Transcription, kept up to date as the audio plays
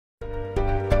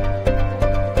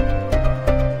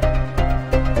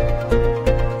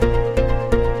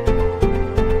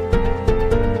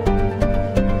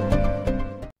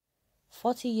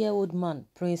40-year-old man,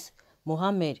 Prince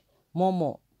Mohammed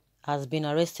Momo, has been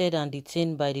arrested and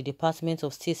detained by the Department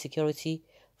of State Security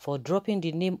for dropping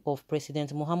the name of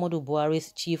President Muhammadu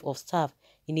Buhari's chief of staff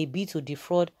in a bid to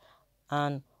defraud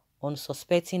an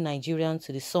unsuspecting Nigerian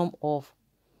to the sum of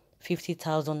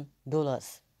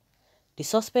 $50,000. The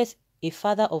suspect, a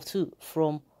father of two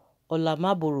from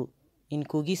Olamaboro in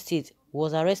Kogi State,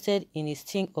 was arrested in a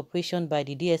sting operation by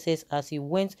the DSS as he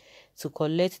went to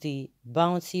collect the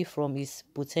bounty from his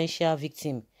potential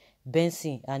victim,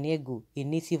 Benson Aniego, a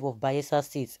native of Bayelsa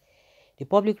State. The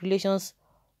public relations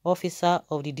officer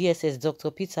of the DSS,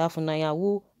 Dr. Peter Afunanya,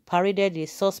 who paraded the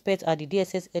suspect at the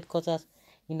DSS headquarters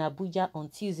in Abuja on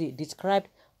Tuesday, described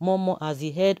Momo as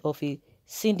the head of a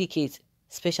syndicate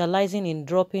specializing in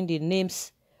dropping the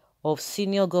names of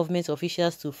senior government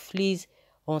officials to fleece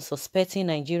unsuspecting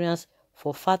Nigerians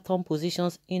for phantom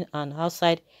positions in and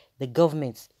outside the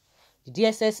government. The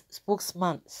DSS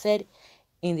spokesman said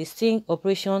in the sting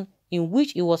operation in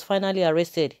which he was finally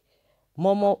arrested,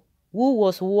 Momo, who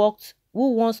once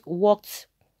worked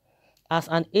as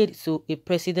an aide to a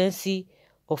presidency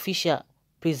official,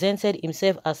 presented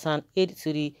himself as an aide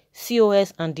to the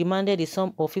COS and demanded a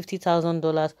sum of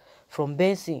 $50,000 from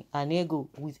Benson Aniego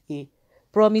with a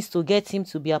promise to get him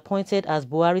to be appointed as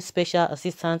Buhari's special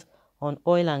assistant on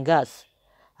oil and gas.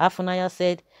 Afunanya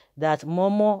said that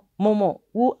Momo,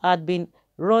 who had been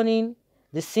running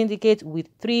the syndicate with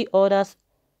three others,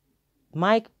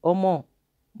 Mike Omo,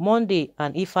 Monday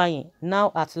and Ifeanyi,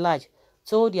 now at large,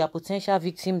 told their potential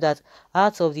victim that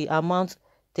out of the amount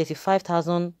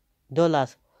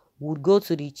 $35,000 would go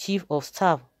to the chief of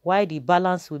staff, while the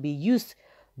balance will be used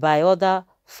by other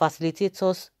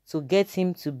facilitators to get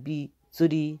him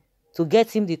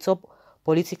the top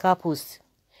political post.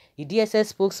 The DSS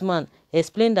spokesman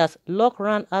explained that luck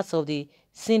ran out of the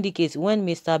syndicate when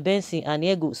Mr. Benson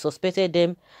Aniego suspected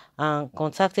them and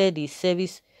contacted the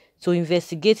service to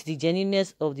investigate the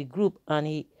genuineness of the group, and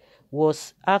he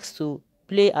was asked to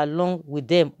play along with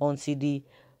them until the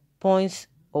points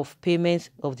of payment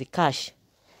of the cash.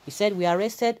 He said, "We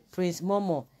arrested Prince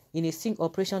Momo in a sting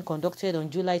operation conducted on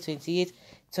July 28,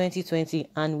 2020,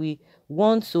 and we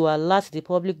want to alert the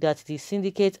public that the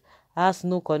syndicate has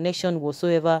no connection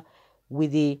whatsoever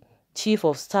with the chief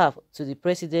of staff to the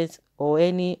president or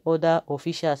any other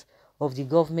officials of the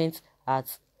government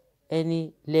at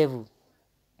any level."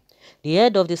 The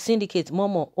head of the syndicate,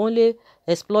 Momo, only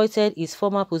exploited his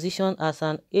former position as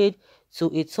an aide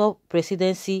to a top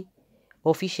presidency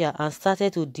official and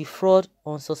started to defraud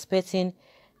unsuspecting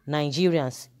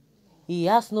Nigerians. He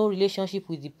has no relationship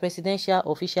with the presidential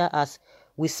official as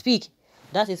we speak.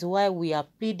 That is why we are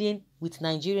pleading with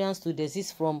Nigerians to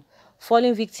desist from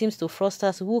falling victims to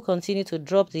fraudsters who continue to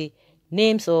drop the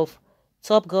names of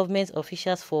top government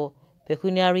officials for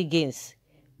pecuniary gains.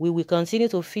 We will continue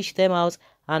to fish them out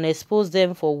and expose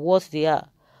them for what they are,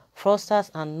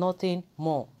 fraudsters and nothing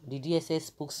more, the DSS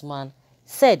spokesman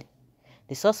said.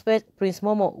 The suspect, Prince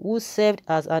Momo, who served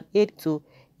as an aide to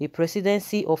a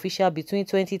presidency official between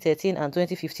 2013 and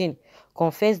 2015,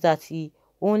 confessed that he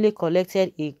only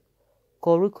collected a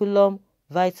curriculum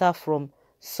vitae from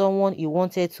someone he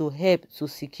wanted to help to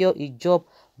secure a job,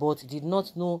 but did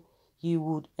not know he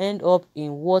would end up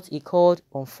in what he called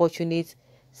unfortunate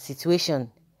situation.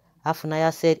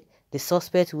 Afunanya said the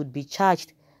suspect would be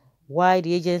charged, while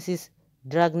the agency's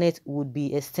dragnet would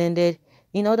be extended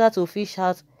in order to fish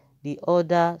out the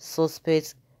other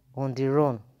suspects on the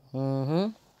run.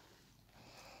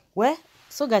 Well,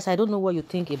 so guys, I don't know what you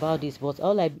think about this, but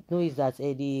all I know is that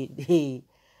the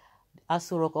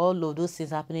Aso Rock, all of those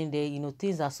things happening there,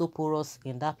 things are so porous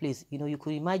in that place. You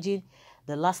could imagine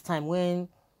the last time when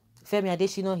Femi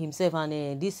Adesina himself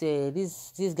and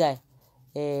this guy,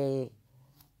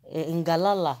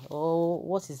 Ngalala, or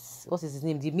what is his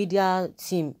name, the media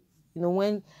team,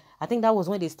 when I think that was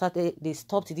when they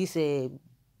stopped this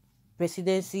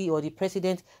presidency or the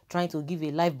president trying to give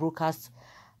a live broadcast,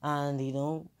 and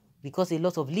because a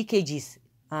lot of leakages,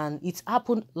 and it's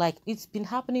happened, like it's been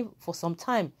happening for some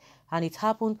time, and it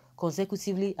happened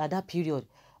consecutively at that period.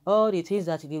 All the things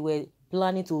that they were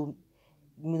planning to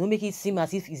make it seem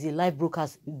as if it's a live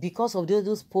broadcast, because of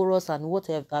those porous and what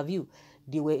have you,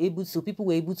 people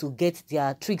were able to get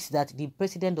their tricks that the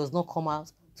president does not come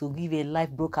out to give a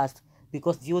live broadcast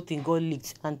because the whole thing got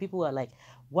leaked, and people are like,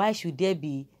 why should there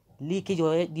be leakage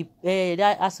or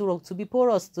that Aso Rock to be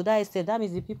porous to that extent? That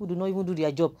means the people do not even do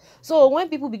their job. So when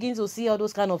people begin to see all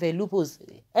those kind of loopholes,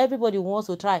 everybody wants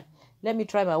to try. Let me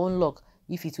try my own luck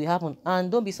if it will happen.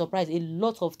 And don't be surprised, a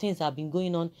lot of things have been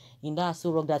going on in that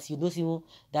Aso Rock that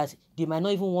that they might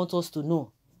not even want us to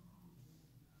know.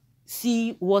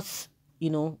 See what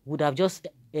would have just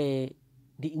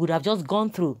They would have just gone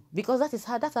through, because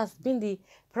that has been the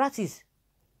practice.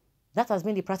 That has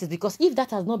been the practice, because if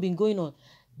that has not been going on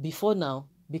before now,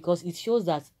 because it shows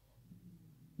that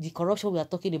the corruption we are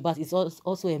talking about is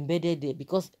also embedded there,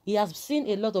 because he has seen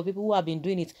a lot of people who have been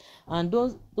doing it. And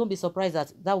don't be surprised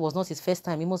that was not his first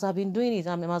time. He must have been doing it,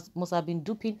 and must have been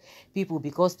duping people,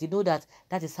 because they know that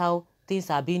is how things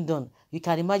are being done. You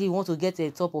can imagine you want to get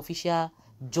a top official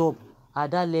job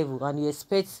at that level, and you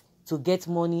expect to get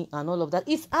money and all of that.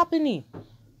 It's happening.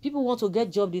 People want to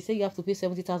get job, they say you have to pay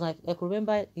 70,000. I can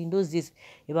remember in those days,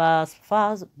 about as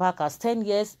far back as 10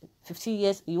 years, 15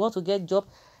 years, you want to get job.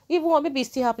 Even maybe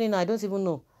it's still happening now, I don't even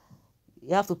know.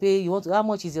 You have to pay, how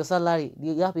much is your salary?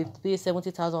 You have to pay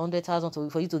 70,000, 100,000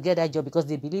 for you to get that job, because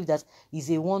they believe that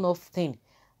is a one-off thing.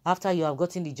 After you have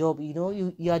gotten the job,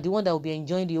 you are the one that will be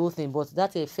enjoying the whole thing, but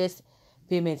that first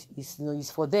payment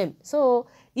is for them. So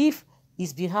if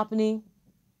it's been happening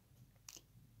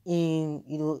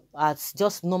in at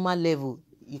just normal level,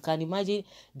 you can imagine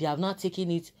they have not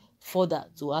taken it further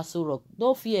to Aso Rock.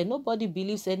 No fear, nobody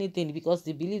believes anything, because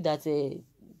they believe that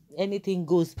anything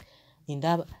goes in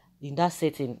that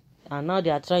setting. And now they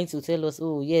are trying to tell us,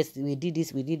 oh yes, we did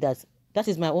this, we did that. That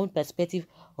is my own perspective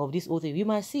of this whole thing. You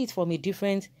might see it from a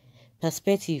different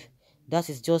perspective. That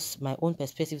is just my own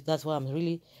perspective. That's why I'm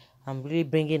really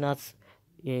bringing out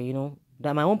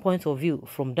that my own point of view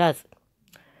from that.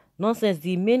 Nonsense.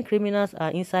 The main criminals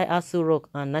are inside Aso Rock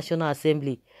and National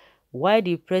Assembly. Why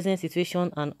the present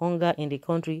situation and hunger in the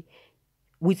country,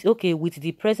 with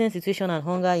the present situation and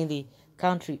hunger in the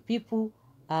country, people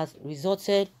has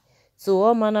resorted to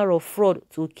all manner of fraud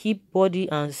to keep body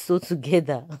and soul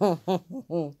together.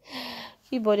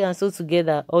 Keep body and soul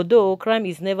together. Although crime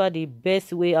is never the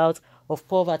best way out of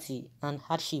poverty and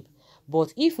hardship,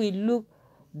 but if we look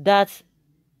that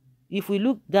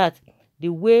the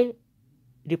way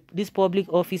this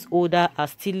public office holder are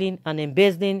stealing and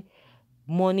embezzling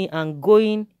money and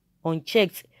going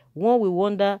unchecked, one will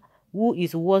wonder who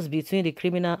is worse between the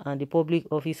criminal and the public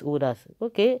office holders.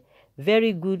 Okay,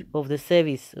 very good of the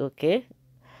service. Okay,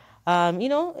 a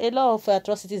lot of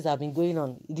atrocities have been going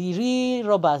on. The real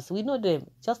robbers, we know them.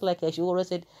 Just like she always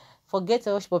said, forget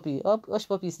Hush Puppy. Hush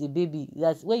Puppy is the baby.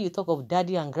 That's when you talk of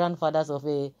daddy and grandfathers of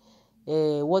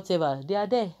whatever, they are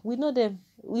there. We know them.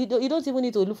 You don't even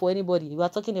need to look for anybody. We are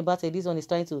talking about this one is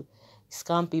trying to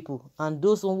scam people, and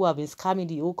those who have been scamming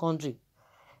the whole country,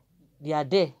 they are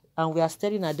there, and we are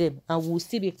staring at them, and we will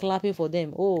still be clapping for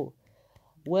them. Oh,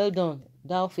 well done,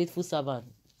 thou faithful servant.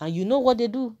 And you know what they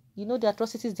do? You know the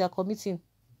atrocities they are committing,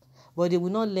 but they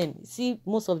will not learn. See,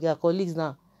 most of their colleagues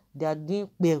now, they are doing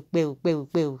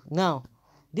now.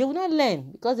 They will not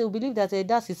learn, because they will believe that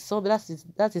that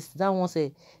is that one's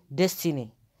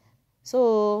destiny.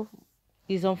 So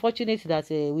it's unfortunate that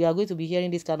we are going to be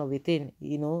hearing this kind of a thing,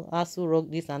 Aso Rock,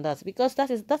 this and that, because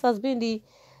that has been the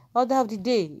order of the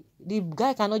day. The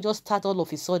guy cannot just start all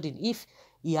of a sudden if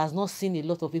he has not seen a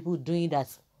lot of people doing that.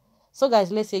 So guys,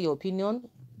 let's hear your opinion.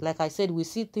 Like I said, we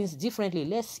see things differently.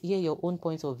 Let's hear your own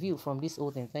point of view from this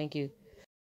whole thing. Thank you.